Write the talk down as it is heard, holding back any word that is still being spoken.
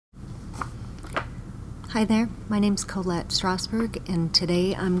Hi there, my name's Colette Strassburg, and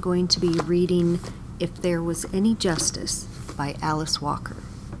today I'm going to be reading If There Was Any Justice by Alice Walker.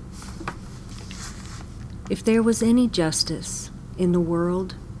 If there was any justice in the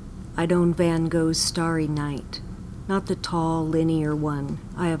world, I'd own Van Gogh's Starry Night, not the tall, linear one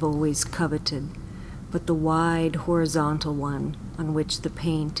I have always coveted, but the wide, horizontal one on which the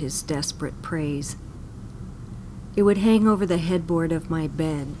paint is desperate praise. It would hang over the headboard of my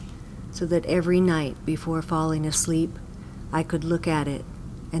bed, so that every night before falling asleep, I could look at it,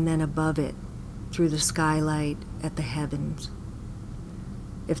 and then above it, through the skylight at the heavens.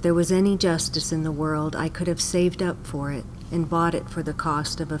 If there was any justice in the world, I could have saved up for it and bought it for the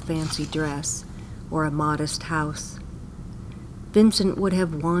cost of a fancy dress or a modest house. Vincent would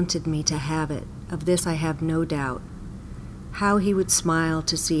have wanted me to have it, of this I have no doubt. How he would smile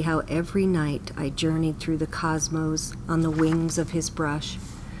to see how every night I journeyed through the cosmos on the wings of his brush,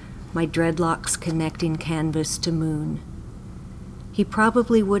 my dreadlocks connecting canvas to moon. He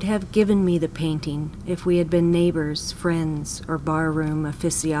probably would have given me the painting if we had been neighbors, friends, or barroom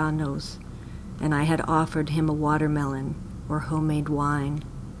aficionados, and I had offered him a watermelon or homemade wine.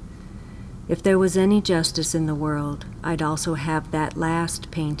 If there was any justice in the world, I'd also have that last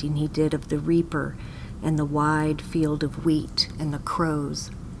painting he did of the reaper and the wide field of wheat and the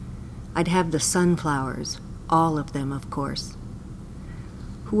crows. I'd have the sunflowers, all of them, of course.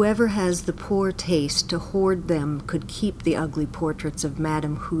 Whoever has the poor taste to hoard them could keep the ugly portraits of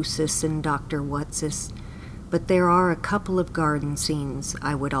Madame Husis and Dr. Whatsis, but there are a couple of garden scenes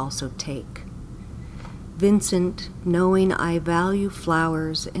I would also take. Vincent, knowing I value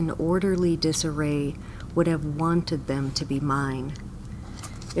flowers in orderly disarray, would have wanted them to be mine.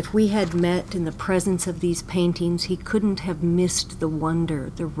 If we had met in the presence of these paintings, he couldn't have missed the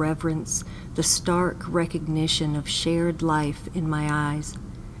wonder, the reverence, the stark recognition of shared life in my eyes,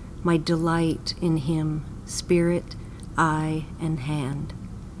 my delight in him, spirit, eye, and hand.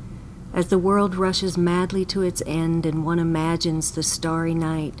 As the world rushes madly to its end and one imagines the starry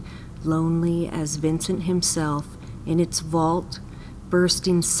night, lonely as Vincent himself, in its vault,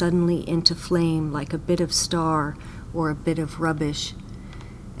 bursting suddenly into flame like a bit of star or a bit of rubbish,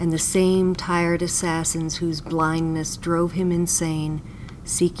 and the same tired assassins whose blindness drove him insane,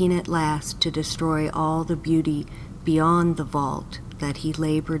 seeking at last to destroy all the beauty beyond the vault that he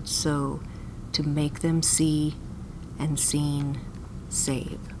labored so to make them see and seen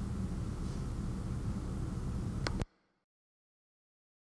save.